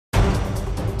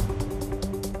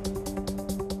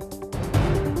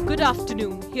Good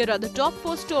afternoon. Here are the top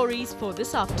 4 stories for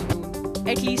this afternoon.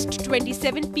 At least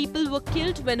 27 people were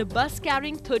killed when a bus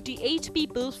carrying 38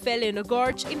 people fell in a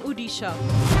gorge in Odisha.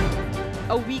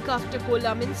 A week after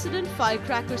Kollam incident,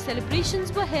 firecracker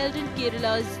celebrations were held in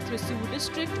Kerala's Thrissur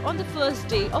district on the first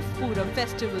day of Pooram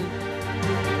festival.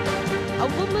 A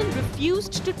woman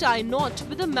refused to tie knot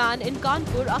with a man in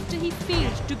Kanpur after he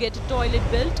failed to get a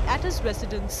toilet built at his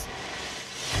residence.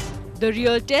 The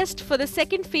real test for the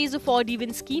second phase of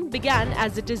odd-even scheme began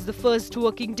as it is the first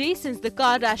working day since the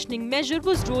car rationing measure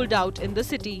was rolled out in the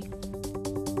city.